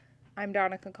I'm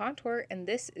Donica Contour, and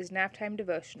this is Naptime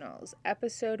Devotionals,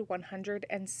 episode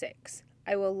 106.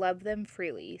 I will love them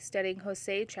freely, studying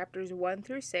Hosea chapters 1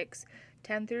 through 6,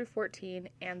 10 through 14,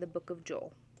 and the book of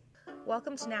Joel.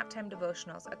 Welcome to Naptime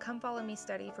Devotionals, a come follow me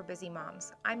study for busy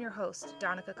moms. I'm your host,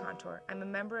 Donica Contour. I'm a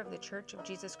member of the Church of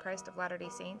Jesus Christ of Latter-day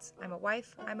Saints. I'm a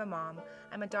wife, I'm a mom,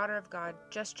 I'm a daughter of God,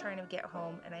 just trying to get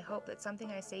home, and I hope that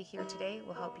something I say here today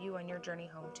will help you on your journey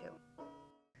home too.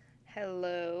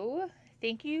 Hello.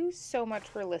 Thank you so much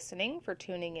for listening, for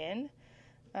tuning in.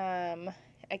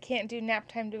 I can't do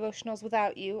Naptime Devotionals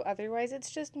without you. Otherwise,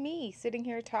 it's just me sitting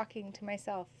here talking to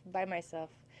myself, by myself,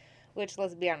 which,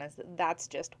 let's be honest, that's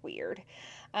just weird.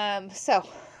 So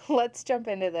let's jump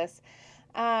into this.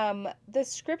 The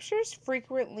scriptures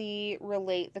frequently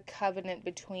relate the covenant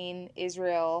between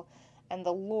Israel and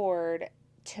the Lord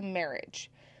to marriage.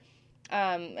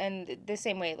 And the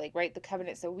same way, right, the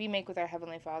covenants that we make with our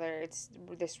Heavenly Father, it's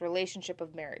this relationship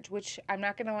of marriage, which I'm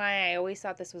not going to lie, I always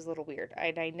thought this was a little weird.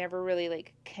 I never really,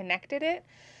 connected it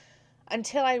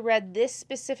until I read this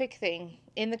specific thing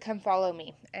in the Come Follow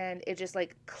Me, and it just,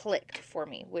 clicked for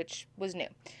me, which was new.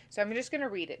 So I'm just going to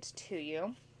read it to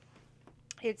you.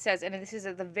 It says, and this is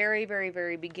at the very, very,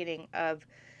 very beginning of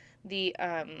the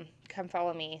Come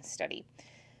Follow Me study.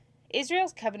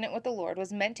 Israel's covenant with the Lord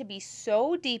was meant to be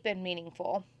so deep and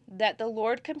meaningful that the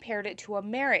Lord compared it to a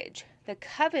marriage. The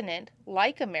covenant,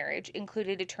 like a marriage,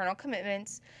 included eternal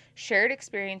commitments, shared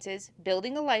experiences,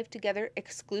 building a life together,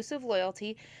 exclusive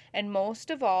loyalty, and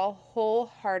most of all,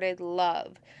 wholehearted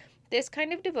love. This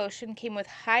kind of devotion came with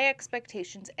high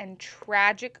expectations and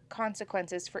tragic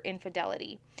consequences for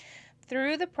infidelity.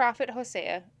 Through the prophet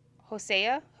Hosea,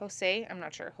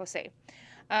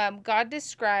 God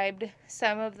described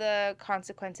some of the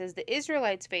consequences the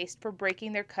Israelites faced for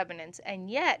breaking their covenants, and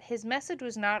yet his message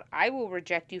was not, I will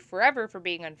reject you forever for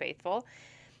being unfaithful.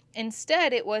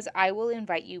 Instead, it was, I will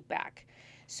invite you back.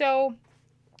 So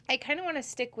I kind of want to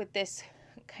stick with this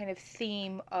kind of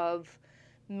theme of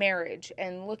marriage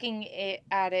and looking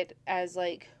at it as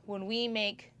when we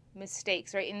make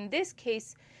mistakes, right? In this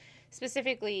case,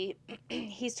 specifically,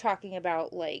 he's talking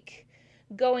about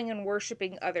going and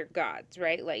worshiping other gods,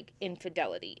 right? Like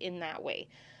infidelity in that way.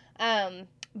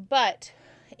 But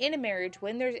in a marriage,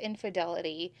 when there's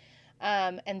infidelity,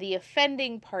 and the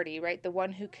offending party, right, the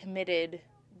one who committed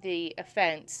the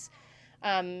offense,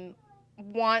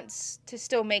 wants to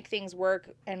still make things work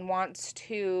and wants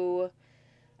to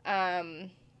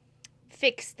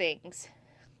fix things,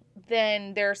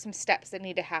 then there are some steps that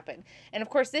need to happen. And of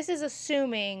course, this is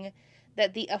assuming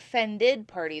that the offended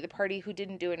party, the party who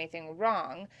didn't do anything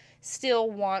wrong, still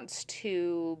wants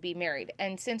to be married.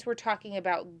 And since we're talking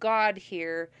about God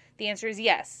here, the answer is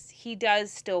yes, he does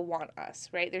still want us,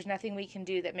 right? There's nothing we can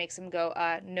do that makes him go,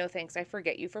 no thanks, I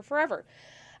forget you for forever.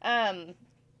 Other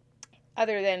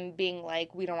than being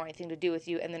we don't want anything to do with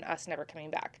you, and then us never coming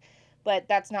back. But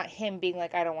that's not him being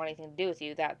I don't want anything to do with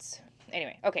you.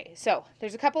 Anyway, okay, so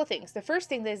there's a couple of things. The first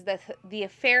thing is that the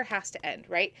affair has to end,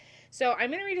 right? So I'm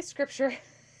going to read a scripture,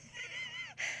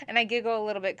 and I giggle a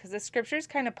little bit because the scripture is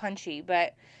kind of punchy,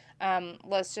 but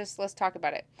let's talk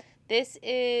about it. This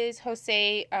is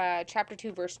Hosea chapter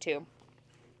 2, verse 2,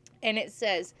 and it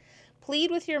says,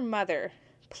 plead with your mother,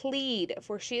 plead,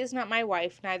 for she is not my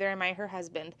wife, neither am I her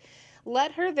husband.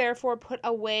 Let her therefore put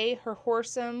away her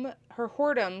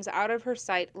whoredoms out of her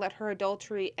sight. Let her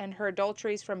adultery and her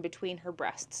adulteries from between her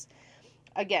breasts.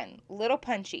 Again, little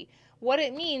punchy. What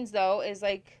it means, though, is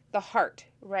the heart,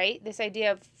 right? This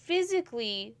idea of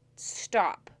physically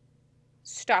stop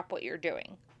what you're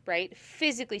doing, right?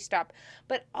 Physically stop,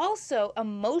 but also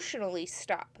emotionally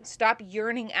stop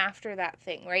yearning after that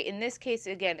thing, right? In this case,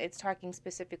 again, it's talking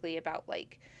specifically about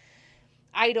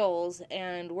idols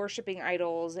and worshiping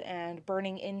idols and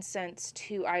burning incense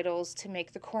to idols to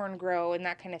make the corn grow and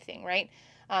that kind of thing, right?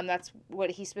 That's what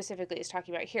he specifically is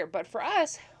talking about here. But for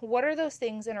us, what are those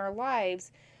things in our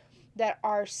lives that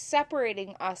are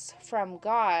separating us from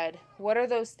God? What are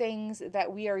those things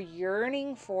that we are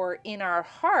yearning for in our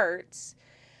hearts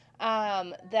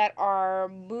that are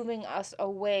moving us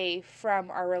away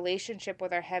from our relationship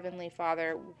with our Heavenly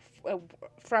Father,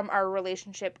 from our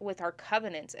relationship with our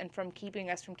covenants, and from keeping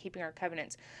our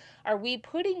covenants? Are we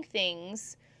putting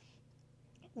things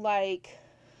I'm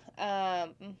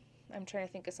trying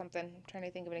to think of something. I'm trying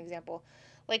to think of an example.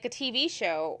 Like a TV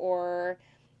show or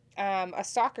a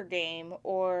soccer game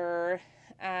or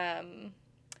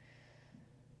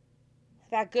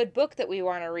that good book that we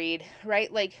want to read,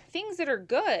 right? Things that are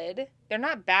good, they're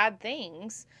not bad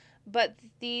things, but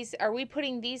are we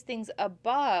putting these things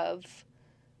above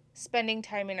spending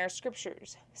time in our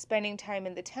scriptures, spending time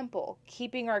in the temple,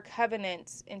 keeping our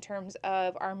covenants in terms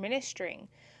of our ministering?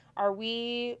 Are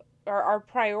our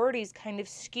priorities kind of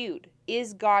skewed?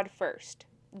 Is God first?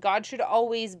 God should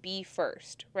always be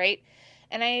first, right?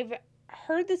 And I've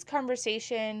heard this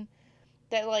conversation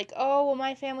that like, oh, well,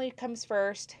 my family comes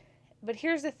first. But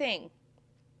here's the thing.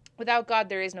 Without God,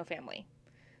 there is no family.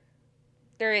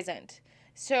 There isn't.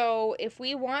 So if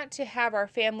we want to have our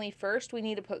family first, we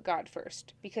need to put God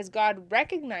first, because God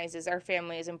recognizes our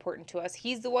family is important to us.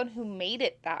 He's the one who made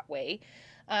it that way.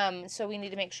 So we need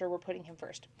to make sure we're putting him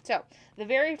first. So the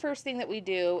very first thing that we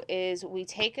do is we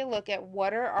take a look at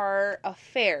what are our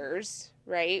affairs,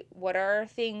 right? What are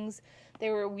things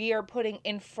that we are putting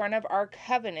in front of our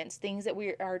covenants, things that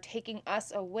we are taking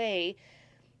us away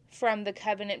from the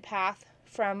covenant path,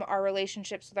 from our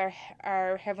relationships with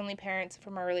our heavenly parents,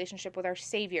 from our relationship with our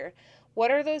Savior. What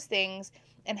are those things,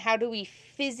 and how do we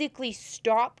physically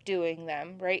stop doing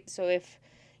them, right? So if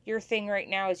your thing right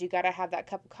now is you got to have that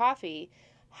cup of coffee,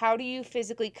 how do you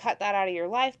physically cut that out of your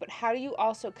life? But how do you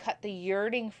also cut the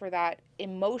yearning for that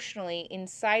emotionally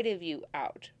inside of you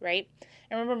out, right?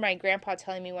 I remember my grandpa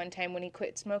telling me one time when he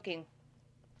quit smoking,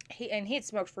 he had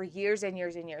smoked for years and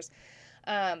years and years.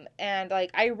 And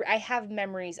like I have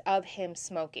memories of him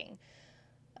smoking.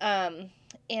 And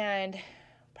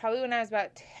probably when I was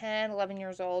about 10, 11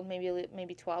 years old,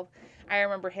 maybe 12, I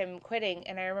remember him quitting,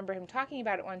 and I remember him talking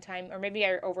about it one time, or maybe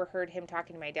I overheard him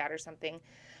talking to my dad or something.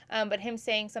 But him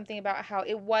saying something about how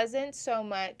it wasn't so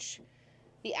much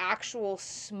the actual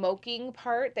smoking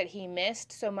part that he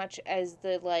missed so much as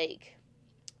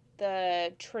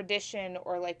the tradition,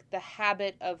 or like the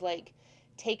habit of like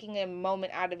taking a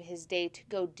moment out of his day to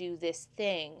go do this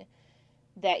thing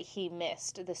that he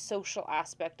missed, the social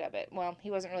aspect of it. Well, he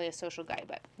wasn't really a social guy,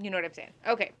 but you know what I'm saying.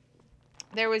 Okay.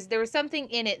 There was something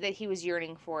in it that he was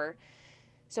yearning for.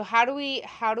 So how do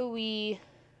we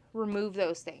remove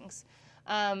those things?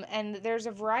 And there's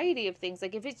a variety of things.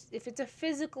 Like if it's a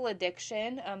physical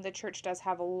addiction, the church does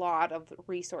have a lot of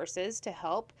resources to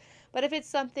help. But if it's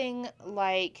something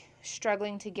like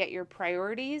struggling to get your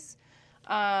priorities,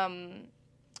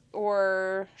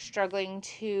 or struggling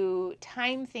to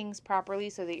time things properly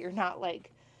so that you're not like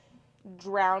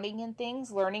drowning in things,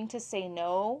 learning to say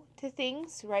no to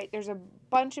things, right? There's a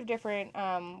bunch of different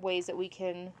ways that we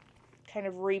can kind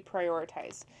of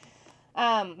reprioritize.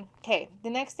 Okay, the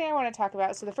next thing I want to talk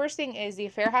about, so the first thing is the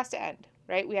affair has to end,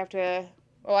 right? We have to,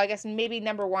 well, I guess maybe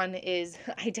number one is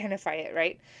identify it,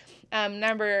 right?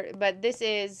 But this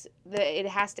is it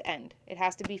has to end. It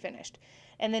has to be finished.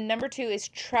 And then number two is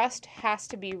trust has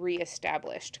to be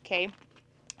reestablished, okay?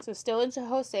 So still into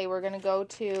Hosea, we're going to go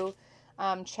to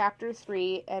chapter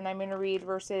 3, and I'm going to read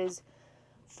verses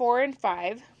 4 and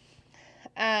 5.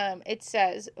 It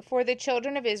says, "For the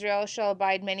children of Israel shall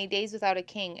abide many days without a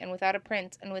king, and without a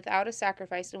prince, and without a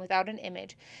sacrifice, and without an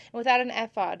image, and without an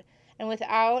ephod, and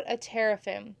without a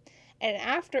teraphim. And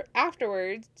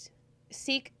afterwards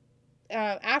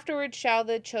shall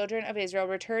the children of Israel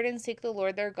return and seek the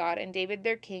Lord their God, and David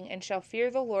their king, and shall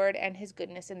fear the Lord and his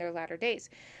goodness in their latter days."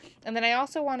 And then I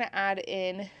also want to add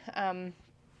in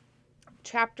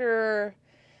chapter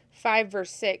 5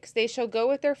 verse 6, "They shall go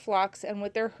with their flocks and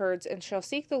with their herds, and shall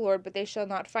seek the Lord, but they shall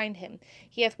not find him.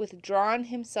 He hath withdrawn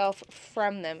himself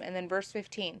from them." And then verse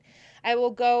 15, "I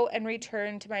will go and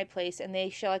return to my place, and they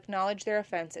shall acknowledge their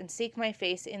offense, and seek my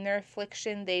face. In their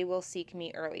affliction they will seek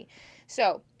me early."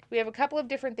 So we have a couple of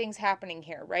different things happening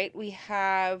here, right? We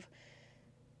have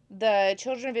the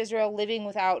children of Israel living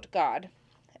without God,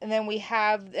 and then we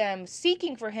have them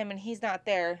seeking for him, and he's not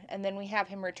there, and then we have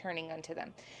him returning unto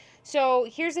them. So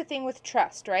here's the thing with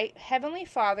trust, right? Heavenly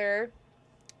Father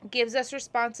gives us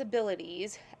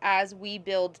responsibilities as we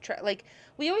build trust. Like,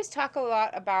 we always talk a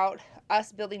lot about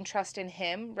us building trust in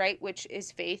him, right? Which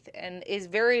is faith and is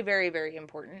very, very, very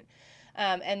important.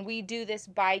 And we do this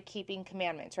by keeping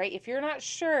commandments, right? If you're not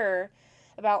sure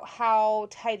about how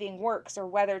tithing works or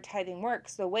whether tithing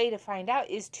works, the way to find out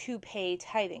is to pay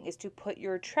tithing, is to put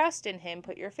your trust in him,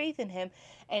 put your faith in him,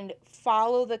 and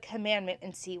follow the commandment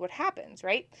and see what happens,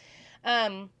 right?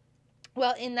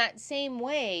 Well, in that same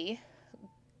way,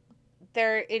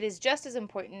 it is just as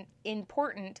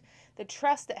important the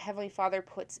trust that Heavenly Father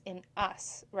puts in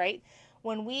us, right?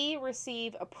 When we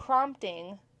receive a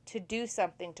prompting to do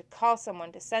something, to call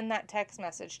someone, to send that text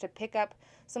message, to pick up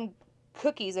some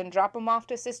cookies and drop them off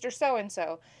to Sister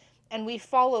so-and-so, and we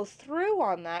follow through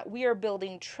on that, we are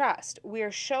building trust. We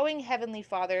are showing Heavenly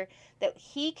Father that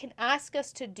he can ask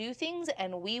us to do things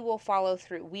and we will follow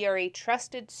through. We are a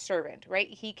trusted servant, right?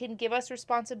 He can give us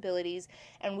responsibilities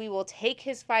and we will take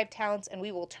his 5 talents and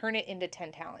we will turn it into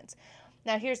 10 talents.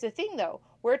 Now, here's the thing, though.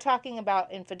 We're talking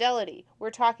about infidelity.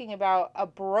 We're talking about a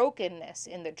brokenness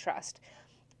in the trust.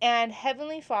 And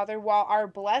Heavenly Father, while our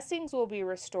blessings will be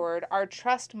restored, our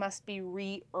trust must be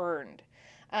re-earned.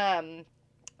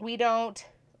 We don't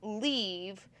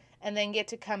leave and then get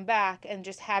to come back and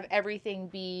just have everything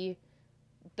be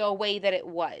the way that it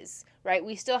was, right?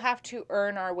 We still have to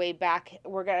earn our way back.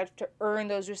 We're going to have to earn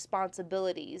those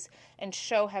responsibilities and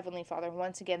show Heavenly Father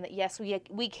once again that yes,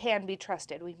 we can be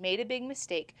trusted. We've made a big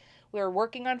mistake. We're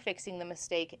working on fixing the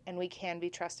mistake, and we can be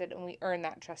trusted, and we earn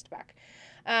that trust back.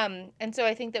 And so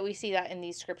I think that we see that in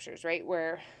these scriptures, right?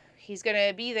 Where he's going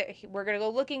to be there. We're going to go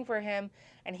looking for him,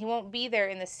 and he won't be there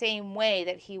in the same way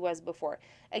that he was before.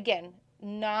 Again,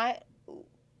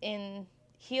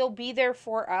 he'll be there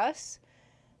for us,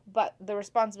 but the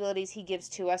responsibilities he gives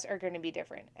to us are going to be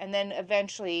different. And then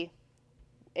eventually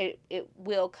it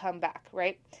will come back,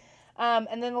 right?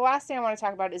 And then the last thing I want to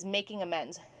talk about is making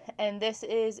amends. And this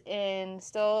is in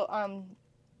still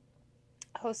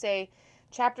Hosea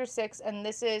chapter 6, and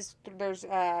there's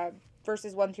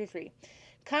verses 1 through 3.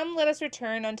 Come, let us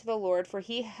return unto the Lord, for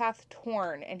he hath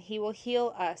torn, and he will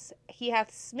heal us. He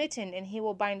hath smitten, and he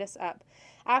will bind us up.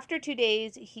 After 2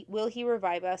 days will he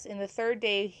revive us. In the third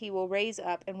day he will raise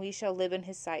up, and we shall live in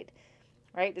his sight.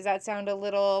 Right? Does that sound a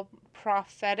little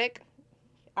prophetic?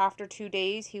 After 2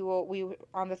 days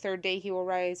on the third day he will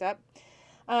rise up.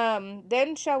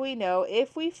 Then shall we know,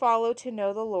 if we follow to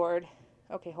know the Lord.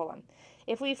 Okay, hold on.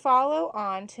 If we follow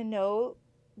on to know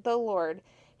the Lord,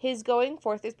 his going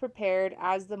forth is prepared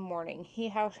as the morning.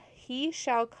 He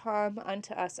shall come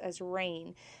unto us as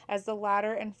rain, as the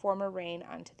latter and former rain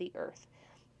unto the earth.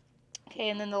 Okay,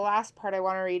 and then the last part I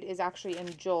want to read is actually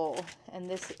in Joel, and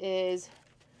this is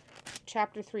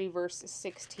chapter 3, verse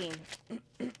 16.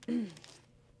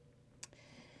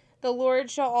 The Lord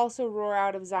shall also roar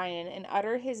out of Zion, and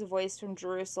utter his voice from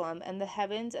Jerusalem, and the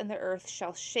heavens and the earth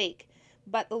shall shake.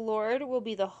 But the Lord will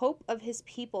be the hope of his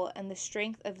people and the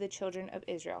strength of the children of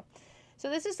Israel.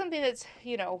 So this is something that's,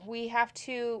 we have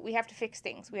to fix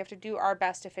things. We have to do our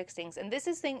best to fix things. And this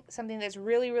is something that's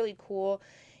really, really cool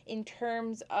in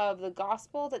terms of the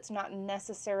gospel that's not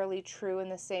necessarily true in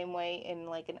the same way in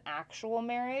like an actual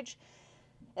marriage.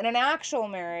 In an actual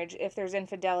marriage, if there's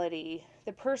infidelity,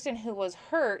 the person who was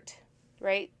hurt,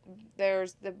 right?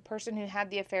 There's the person who had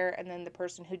the affair and then the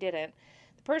person who didn't.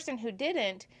 The person who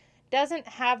didn't doesn't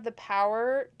have the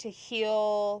power to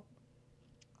heal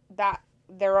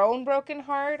their own broken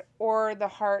heart or the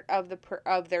heart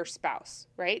of their spouse,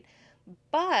 right?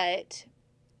 But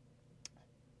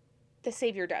the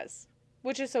Savior does,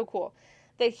 which is so cool.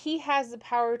 That he has the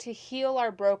power to heal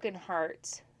our broken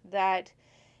hearts, that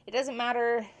it doesn't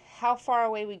matter how far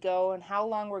away we go and how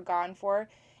long we're gone for.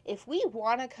 If we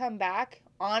want to come back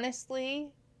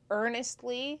honestly,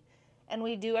 earnestly, and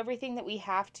we do everything that we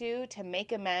have to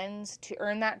make amends, to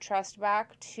earn that trust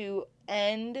back, to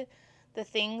end the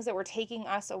things that were taking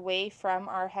us away from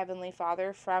our Heavenly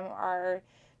Father, from our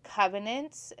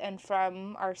covenants, and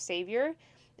from our Savior,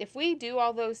 if we do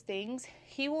all those things,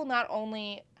 he will not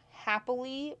only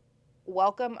happily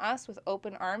welcome us with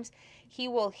open arms, he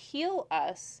will heal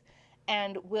us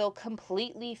and will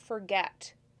completely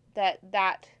forget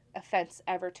that offense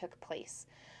ever took place.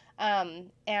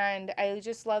 And I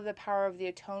just love the power of the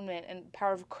atonement and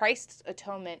power of Christ's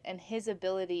atonement and his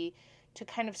ability to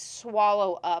kind of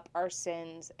swallow up our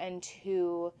sins and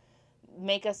to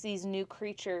make us these new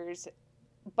creatures.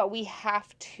 But we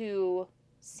have to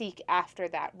seek after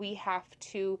that. We have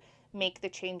to make the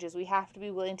changes. We have to be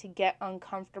willing to get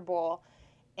uncomfortable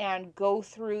and go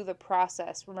through the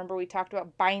process. Remember, we talked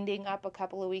about binding up a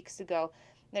couple of weeks ago.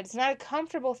 That it's not a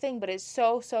comfortable thing, but it's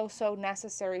so, so, so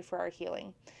necessary for our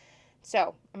healing.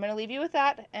 So I'm going to leave you with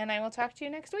that, and I will talk to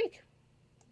you next week.